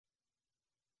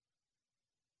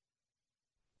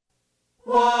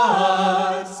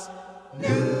What's new?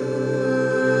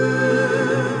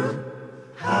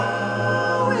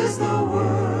 How is the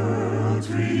world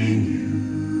treating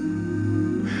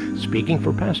you? Speaking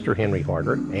for Pastor Henry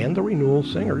Harder and the Renewal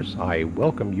Singers, I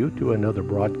welcome you to another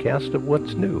broadcast of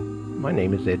What's New. My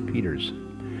name is Ed Peters.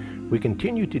 We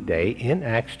continue today in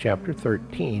Acts chapter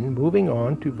 13, moving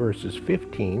on to verses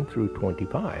 15 through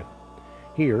 25.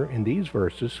 Here, in these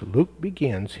verses, Luke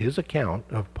begins his account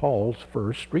of Paul's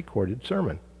first recorded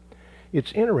sermon.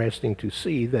 It's interesting to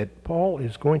see that Paul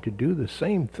is going to do the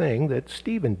same thing that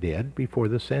Stephen did before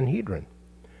the Sanhedrin.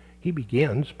 He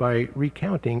begins by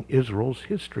recounting Israel's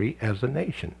history as a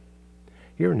nation.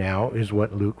 Here now is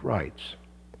what Luke writes.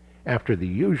 After the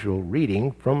usual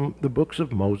reading from the books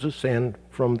of Moses and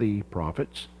from the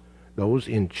prophets, those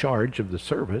in charge of the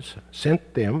service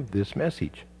sent them this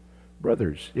message.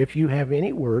 Brothers, if you have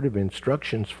any word of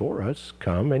instructions for us,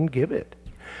 come and give it.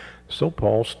 So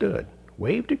Paul stood,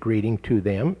 waved a greeting to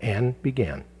them, and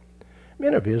began.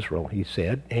 Men of Israel, he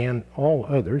said, and all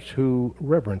others who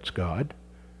reverence God,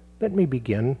 let me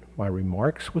begin my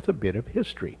remarks with a bit of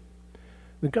history.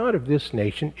 The God of this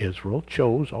nation, Israel,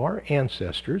 chose our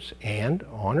ancestors and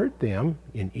honored them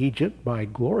in Egypt by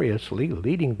gloriously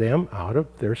leading them out of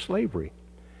their slavery.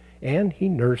 And he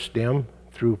nursed them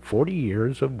through 40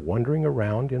 years of wandering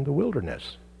around in the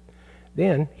wilderness.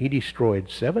 Then he destroyed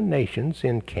 7 nations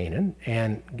in Canaan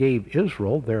and gave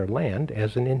Israel their land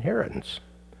as an inheritance.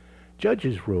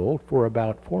 Judges ruled for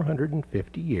about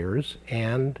 450 years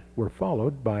and were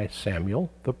followed by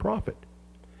Samuel the prophet.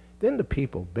 Then the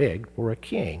people begged for a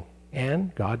king,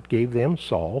 and God gave them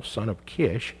Saul, son of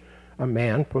Kish, a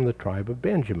man from the tribe of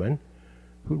Benjamin,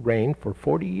 who reigned for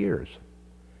 40 years.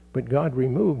 But God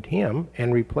removed him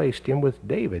and replaced him with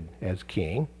David as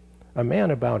king, a man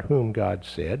about whom God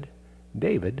said,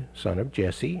 David, son of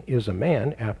Jesse, is a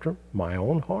man after my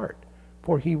own heart,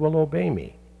 for he will obey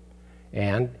me.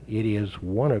 And it is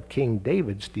one of King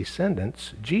David's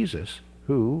descendants, Jesus,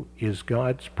 who is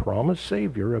God's promised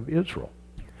Savior of Israel.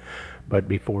 But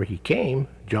before he came,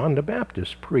 John the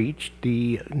Baptist preached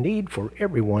the need for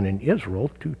everyone in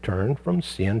Israel to turn from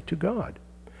sin to God.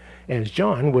 As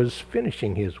John was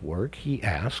finishing his work, he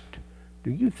asked,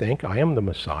 Do you think I am the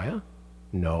Messiah?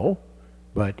 No,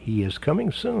 but he is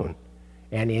coming soon,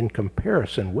 and in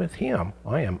comparison with him,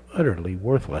 I am utterly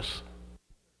worthless.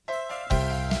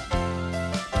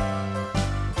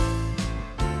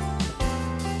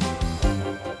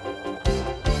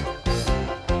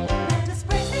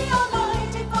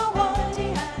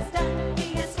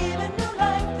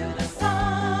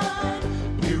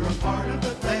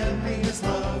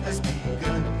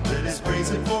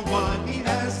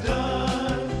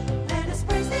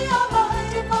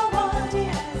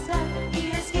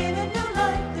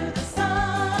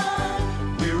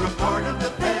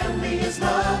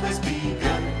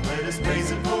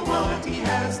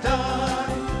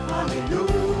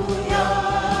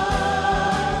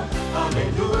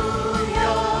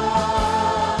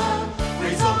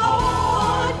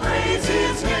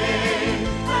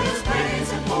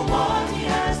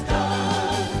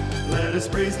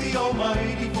 Praise the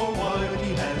Almighty for what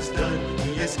he has done.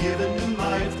 He has given new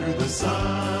life through the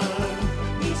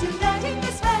Son. He's uniting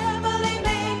his family,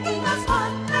 making us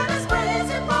one. Let us praise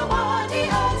him for what he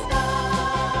has done.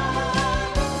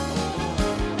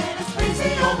 Let us praise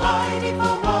the Almighty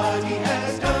for what he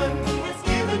has done. He has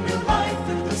given new life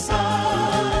through the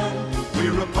Son.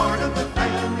 We're a part of the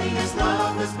family, his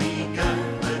love has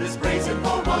begun. Let us praise him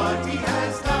for what he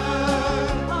has done.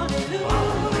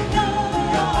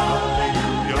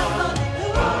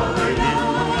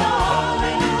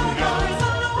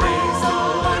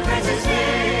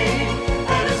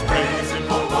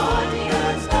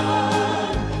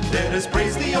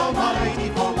 Praise the Almighty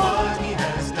for what he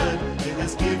has done. He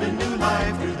has given new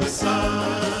life through the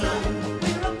Son.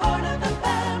 We're a part of the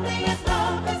family, his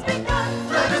love has begun.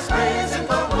 Let us praise him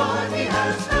for what he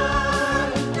has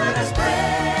done. Let us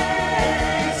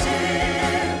praise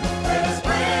him. Let us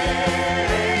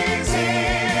praise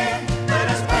him. Let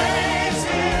us praise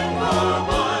him for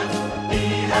what he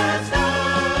has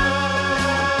done.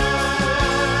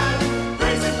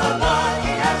 Praise him for what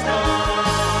he has done.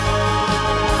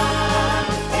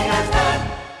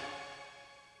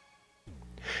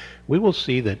 We will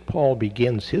see that Paul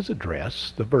begins his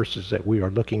address, the verses that we are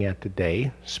looking at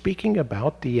today, speaking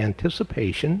about the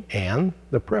anticipation and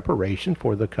the preparation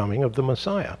for the coming of the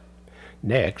Messiah.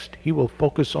 Next, he will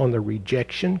focus on the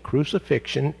rejection,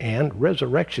 crucifixion, and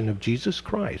resurrection of Jesus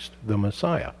Christ, the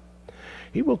Messiah.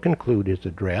 He will conclude his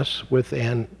address with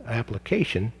an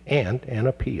application and an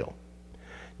appeal.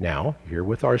 Now, here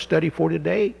with our study for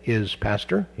today is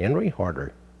Pastor Henry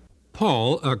Harder.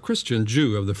 Paul, a Christian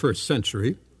Jew of the first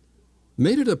century,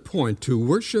 made it a point to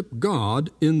worship God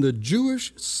in the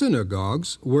Jewish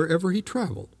synagogues wherever he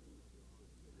traveled.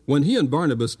 When he and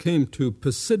Barnabas came to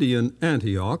Pisidian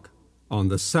Antioch on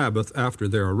the Sabbath after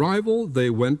their arrival, they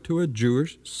went to a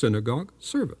Jewish synagogue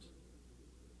service.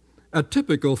 A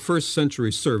typical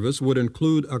first-century service would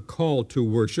include a call to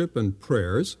worship and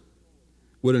prayers,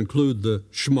 would include the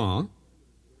Shema,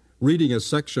 reading a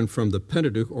section from the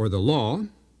Pentateuch or the Law,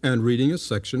 and reading a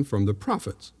section from the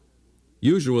prophets.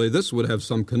 Usually this would have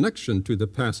some connection to the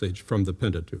passage from the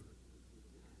Pentateuch.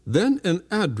 Then an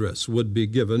address would be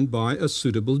given by a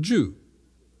suitable Jew.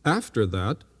 After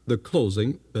that, the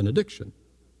closing benediction.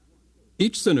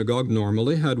 Each synagogue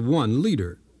normally had one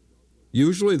leader.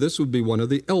 Usually this would be one of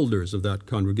the elders of that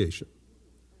congregation.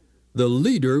 The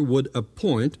leader would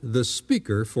appoint the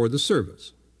speaker for the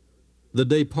service. The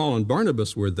day Paul and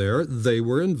Barnabas were there, they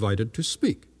were invited to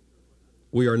speak.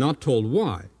 We are not told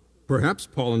why. Perhaps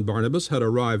Paul and Barnabas had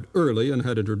arrived early and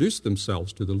had introduced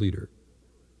themselves to the leader.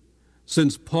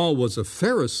 Since Paul was a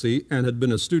Pharisee and had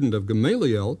been a student of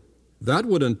Gamaliel, that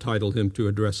would entitle him to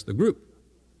address the group.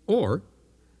 Or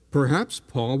perhaps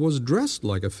Paul was dressed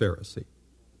like a Pharisee.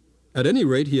 At any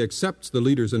rate, he accepts the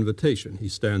leader's invitation. He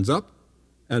stands up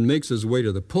and makes his way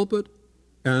to the pulpit,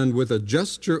 and with a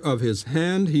gesture of his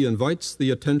hand, he invites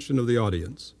the attention of the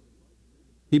audience.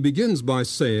 He begins by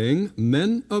saying,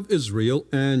 "Men of Israel,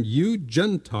 and you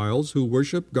Gentiles who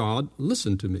worship God,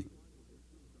 listen to me."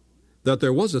 That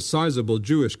there was a sizable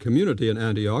Jewish community in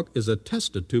Antioch is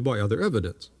attested to by other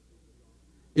evidence.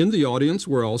 In the audience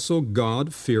were also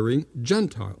God-fearing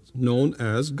Gentiles, known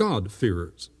as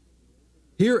God-fearers.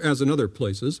 Here, as in other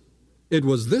places, it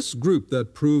was this group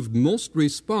that proved most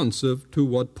responsive to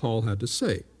what Paul had to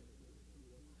say.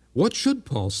 What should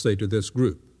Paul say to this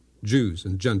group, Jews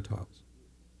and Gentiles?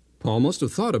 Paul must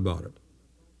have thought about it.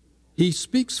 He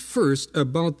speaks first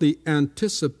about the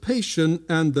anticipation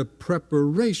and the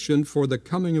preparation for the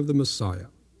coming of the Messiah.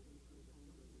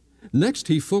 Next,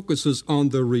 he focuses on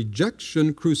the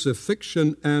rejection,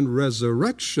 crucifixion, and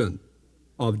resurrection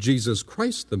of Jesus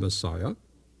Christ the Messiah.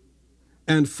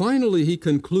 And finally, he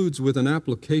concludes with an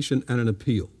application and an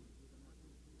appeal.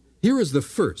 Here is the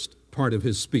first part of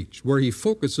his speech, where he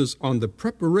focuses on the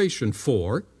preparation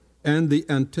for and the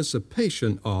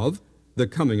anticipation of the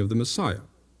coming of the Messiah.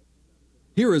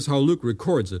 Here is how Luke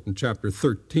records it in chapter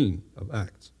 13 of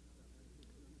Acts.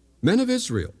 "Men of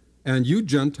Israel, and you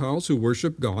Gentiles who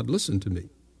worship God, listen to me.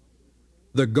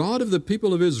 The God of the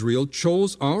people of Israel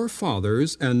chose our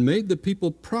fathers and made the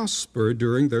people prosper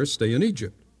during their stay in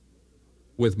Egypt.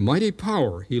 With mighty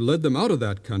power he led them out of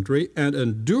that country and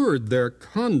endured their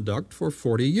conduct for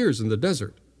 40 years in the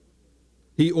desert.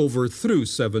 He overthrew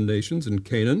 7 nations in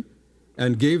Canaan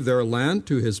and gave their land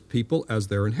to his people as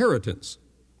their inheritance.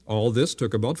 All this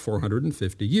took about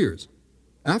 450 years.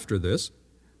 After this,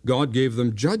 God gave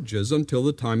them judges until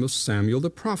the time of Samuel the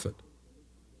prophet.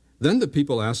 Then the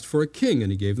people asked for a king,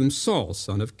 and he gave them Saul,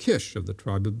 son of Kish, of the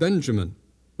tribe of Benjamin,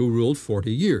 who ruled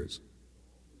 40 years.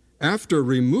 After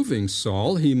removing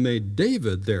Saul, he made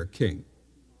David their king.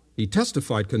 He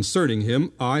testified concerning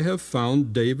him, 'I have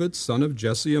found David, son of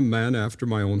Jesse, a man after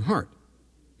my own heart.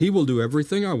 He will do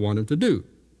everything I want him to do.'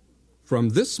 From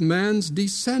this man's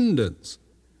descendants,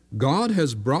 God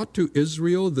has brought to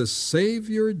Israel the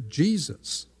Savior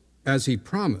Jesus, as he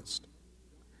promised.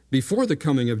 Before the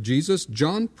coming of Jesus,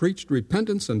 John preached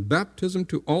repentance and baptism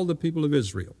to all the people of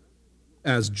Israel.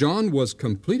 As John was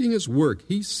completing his work,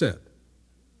 he said,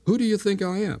 'Who do you think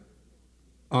I am?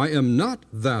 I am not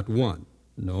that one.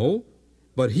 No,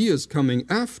 but he is coming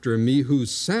after me, whose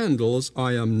sandals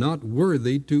I am not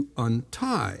worthy to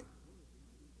untie.'"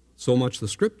 So much the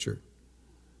Scripture.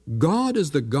 God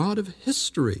is the God of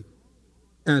history,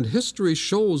 and history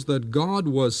shows that God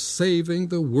was saving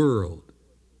the world.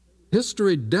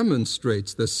 History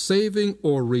demonstrates the saving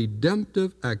or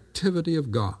redemptive activity of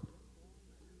God.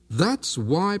 That's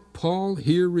why Paul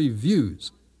here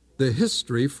reviews the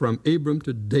history from Abram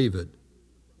to David.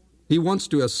 He wants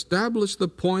to establish the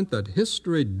point that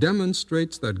history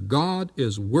demonstrates that God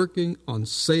is working on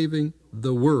saving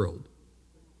the world.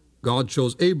 God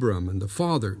chose Abram and the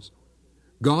fathers.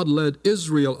 God led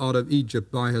Israel out of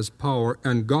Egypt by his power,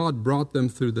 and God brought them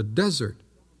through the desert.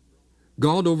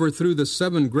 God overthrew the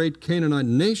 7 great Canaanite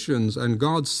nations, and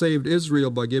God saved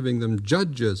Israel by giving them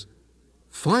judges.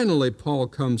 Finally, Paul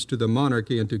comes to the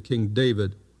monarchy and to King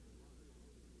David.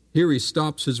 Here he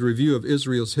stops his review of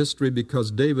Israel's history because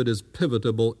David is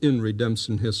pivotal in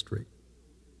redemption history.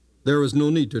 There is no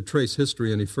need to trace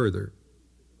history any further.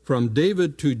 From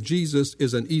David to Jesus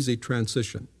is an easy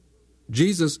transition.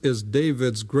 Jesus is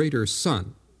David's greater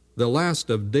son, the last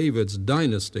of David's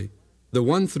dynasty, the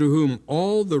one through whom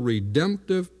all the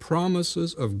redemptive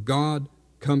promises of God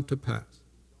come to pass.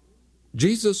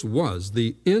 Jesus was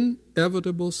the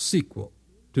inevitable sequel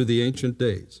to the ancient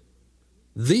days.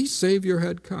 The Savior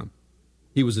had come.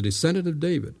 He was a descendant of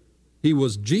David. He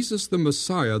was Jesus the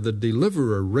Messiah, the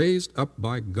deliverer raised up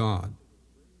by God.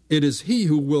 It is he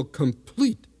who will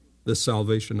complete the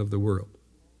salvation of the world.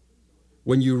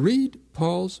 When you read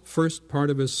Paul's first part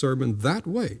of his sermon that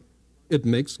way, it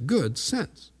makes good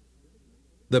sense.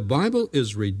 The Bible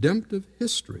is redemptive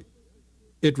history.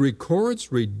 It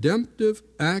records redemptive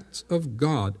acts of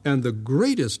God, and the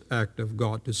greatest act of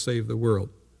God to save the world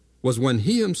was when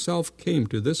he himself came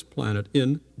to this planet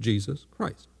in Jesus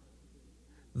Christ.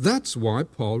 That's why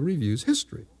Paul reviews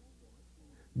history.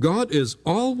 God is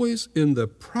always in the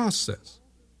process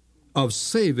of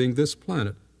saving this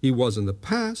planet. He was in the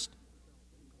past.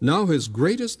 Now his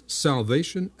greatest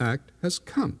salvation act has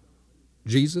come,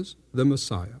 Jesus the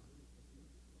Messiah.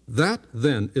 That,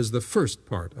 then, is the first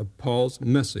part of Paul's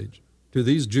message to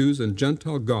these Jews and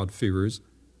Gentile God-fearers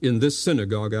in this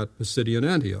synagogue at Pisidian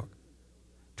Antioch,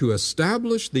 to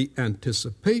establish the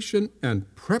anticipation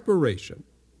and preparation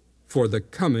for the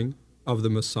coming of the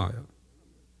Messiah.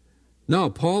 Now,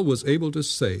 Paul was able to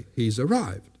say, he's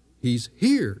arrived, he's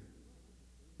here.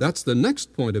 That's the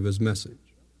next point of his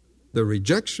message, the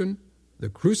rejection, the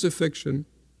crucifixion,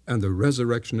 and the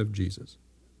resurrection of Jesus.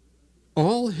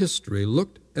 All history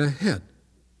looked ahead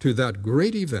to that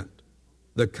great event,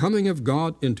 the coming of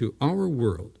God into our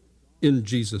world in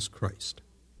Jesus Christ.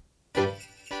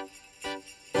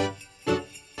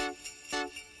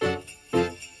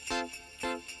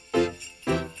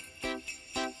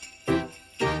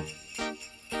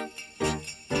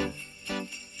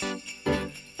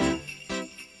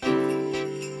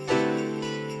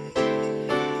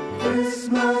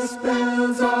 Christmas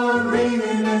bells are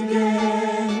ringing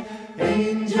again,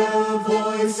 angel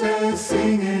voices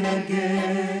singing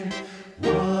again.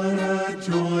 What a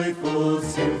joyful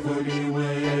symphony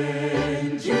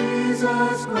when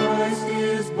Jesus Christ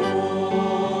is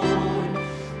born.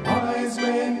 Wise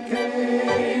men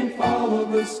came,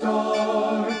 followed the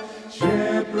star,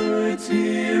 shepherds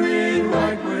hear it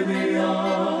right where they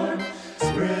are.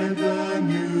 Spread the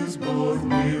news both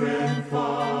near and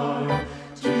far.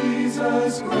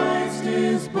 Jesus Christ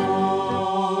is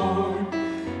born.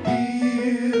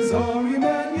 He is our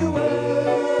Emmanuel.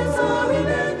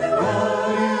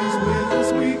 God is with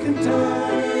us, we can tell.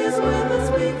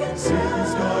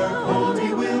 Sin's dark hold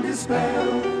he will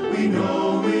dispel. We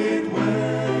know it well.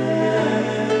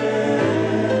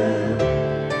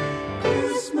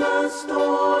 Christmas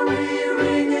story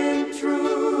ringing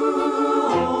true.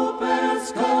 Hope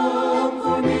has come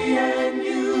for me and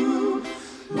you.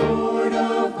 Lord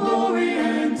of glory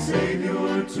and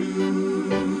Savior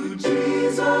too,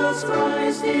 Jesus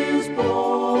Christ is born.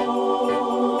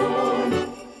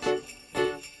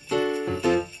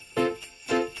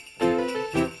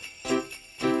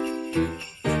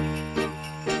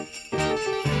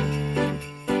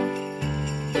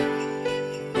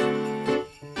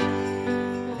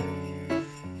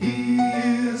 He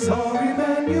is our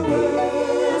Emmanuel.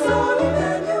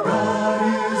 God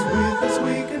is with us,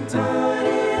 we can tell.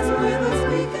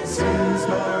 Sin's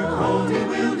dark hold he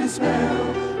will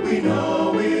dispel. We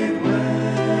know it well.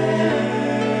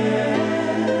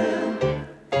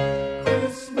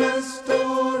 Christmas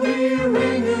story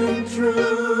ringing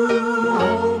true.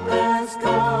 Hope has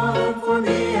come for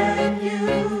me and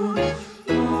you.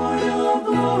 Lord of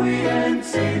glory and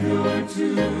Savior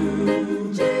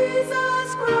too.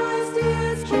 Jesus Christ is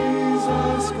born.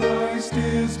 Jesus Christ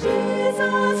is born.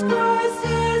 Jesus Christ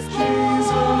is born.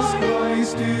 Jesus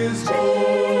Christ is born.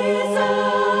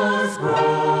 Jesus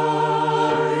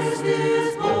Christ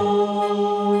is born.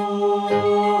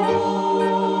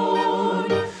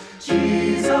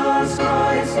 Jesus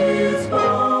Christ is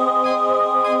born.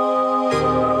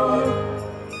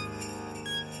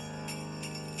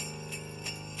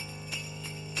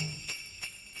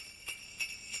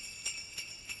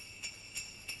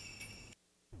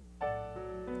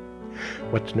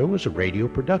 What's New is a radio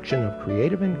production of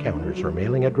Creative Encounters. Our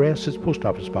mailing address is Post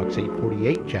Office Box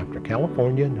 848, Chapter,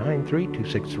 California,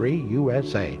 93263,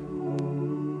 USA.